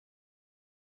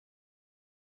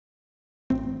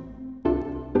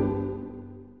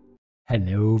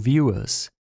Hello viewers!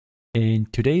 In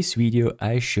today's video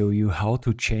I show you how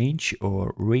to change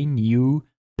or renew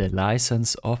the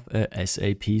license of a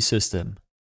SAP system.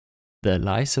 The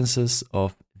licenses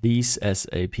of these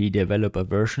SAP developer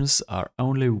versions are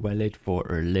only valid for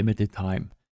a limited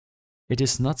time. It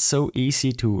is not so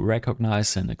easy to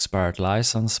recognize an expired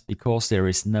license because there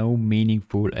is no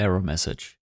meaningful error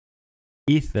message.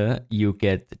 Either you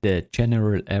get the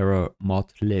general error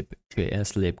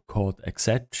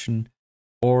modlib.jslib.caughtException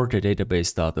or the database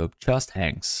startup just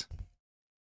hangs.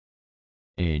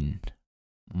 In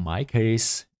my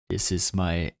case, this is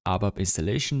my ABAP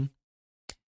installation,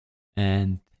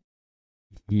 and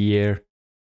here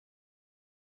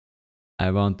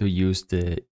I want to use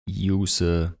the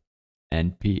user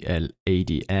npl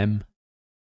adm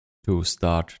to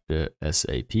start the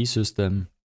SAP system,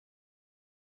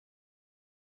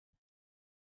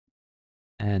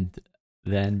 and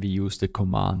then we use the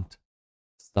command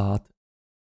start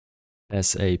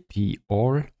SAP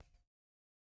all,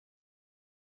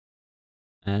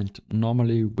 and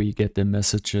normally we get the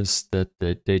messages that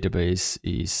the database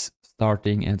is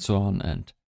starting and so on,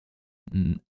 and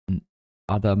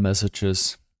other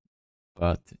messages,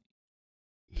 but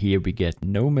here we get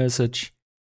no message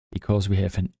because we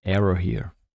have an error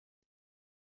here.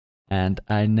 And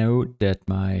I know that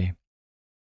my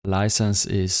license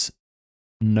is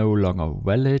no longer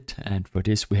valid, and for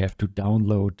this we have to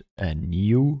download a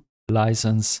new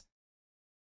license.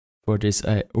 For this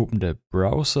I open the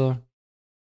browser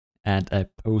and I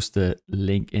post the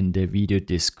link in the video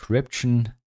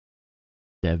description,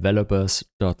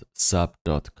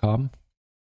 developers.sap.com.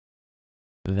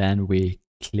 Then we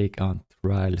click on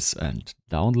trials and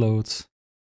downloads,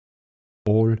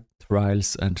 all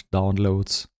trials and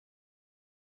downloads.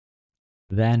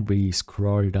 Then we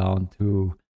scroll down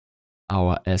to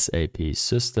our SAP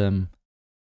system.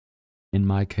 In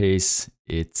my case,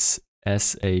 it's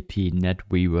SAP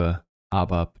NetWeaver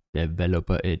ABAP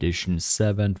Developer Edition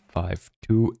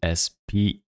 752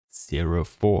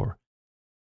 SP04.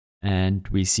 And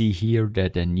we see here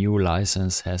that a new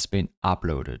license has been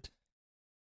uploaded.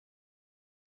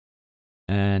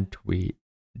 And we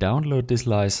download this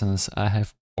license. I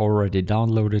have already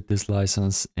downloaded this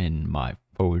license in my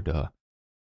folder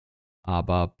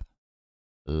ABAP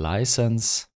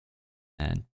license,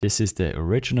 and this is the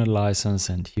original license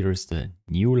and here is the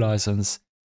new license.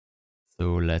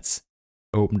 So let's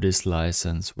open this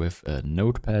license with a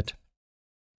notepad,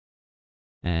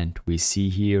 and we see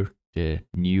here the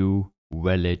new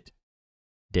valid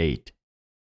date.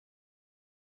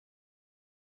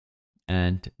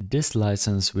 And this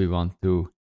license we want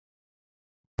to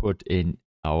put in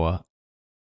our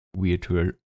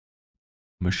virtual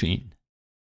machine.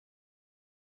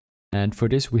 And for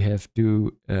this we have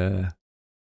to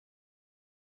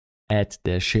add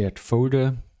the shared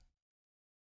folder.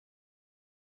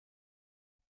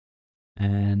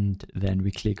 And then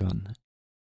we click on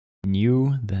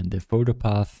new, then the folder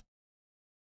path.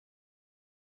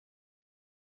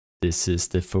 This is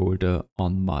the folder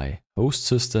on my host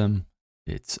system.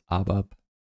 It's ABAP.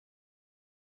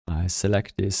 I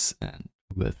select this and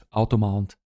with auto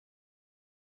mount.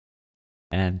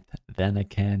 And then I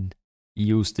can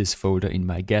use this folder in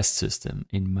my guest system,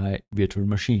 in my virtual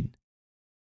machine.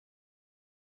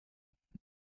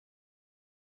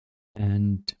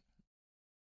 And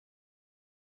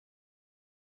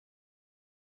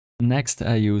next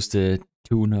I use the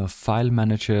Tuner file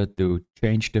manager to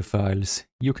change the files.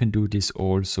 You can do this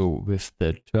also with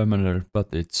the terminal,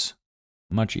 but it's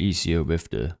much easier with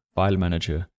the file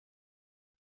manager.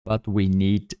 But we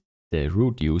need the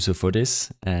root user for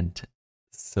this, and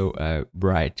so I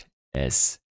write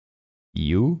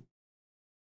SU.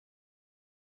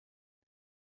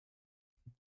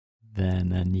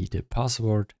 Then I need a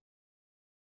password.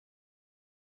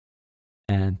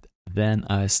 And then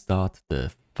I start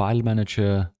the file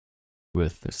manager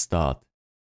with the start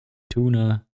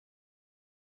tuner.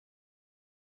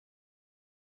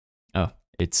 Oh,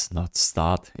 it's not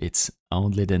start, it's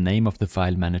only the name of the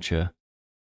file manager.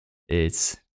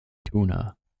 It's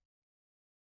tuner.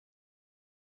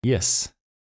 Yes.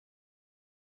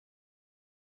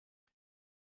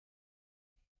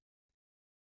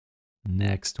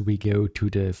 Next we go to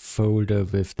the folder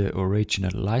with the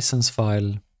original license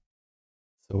file.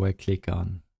 So I click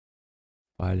on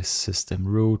file system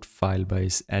root,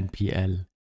 filebase npl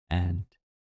and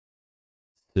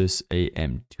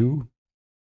sysam2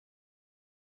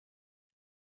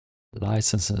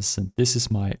 licenses, and this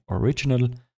is my original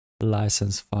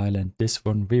license file, and this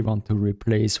one we want to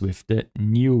replace with the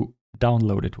new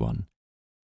downloaded one.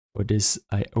 For this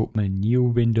I open a new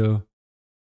window,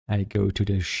 I go to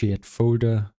the shared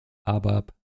folder ABAP,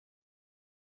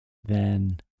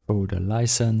 then folder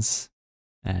license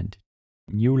and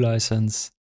new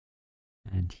license.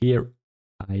 And here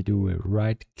I do a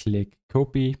right click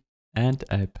copy and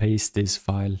I paste this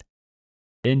file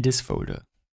in this folder.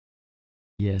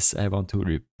 Yes, I want to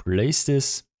replace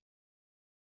this.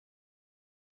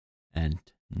 And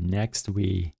next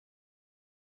we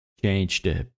change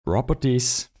the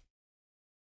properties,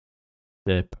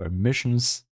 the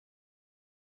permissions,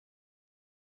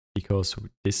 because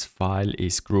this file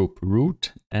is group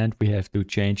root and we have to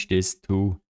change this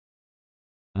to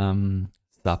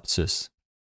subsys.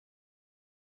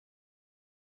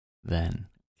 Then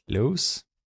close,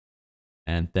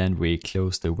 and then we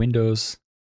close the windows.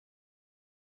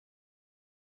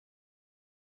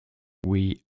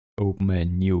 We open a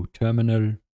new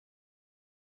terminal,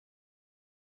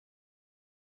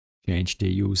 change the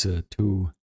user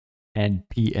to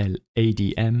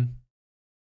npladm.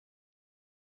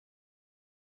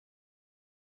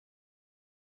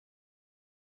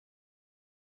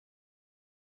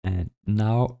 And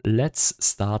now let's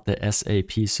start the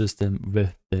SAP system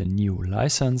with the new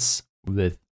license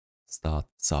with start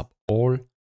sub all.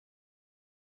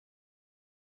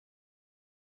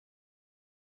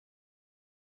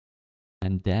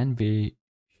 And then we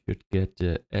should get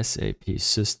the SAP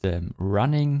system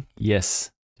running.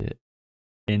 Yes, the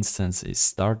instance is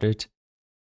started.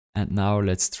 And now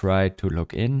let's try to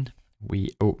log in.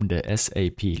 We open the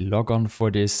SAP logon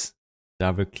for this,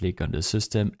 double click on the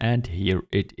system, and here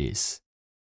it is.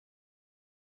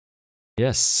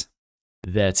 Yes,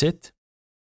 that's it.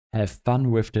 Have fun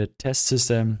with the test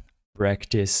system,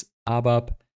 practice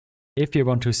ABAP. If you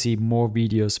want to see more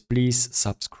videos, please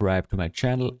subscribe to my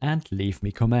channel and leave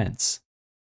me comments.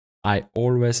 I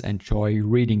always enjoy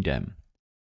reading them.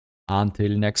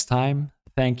 Until next time,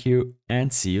 thank you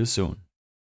and see you soon.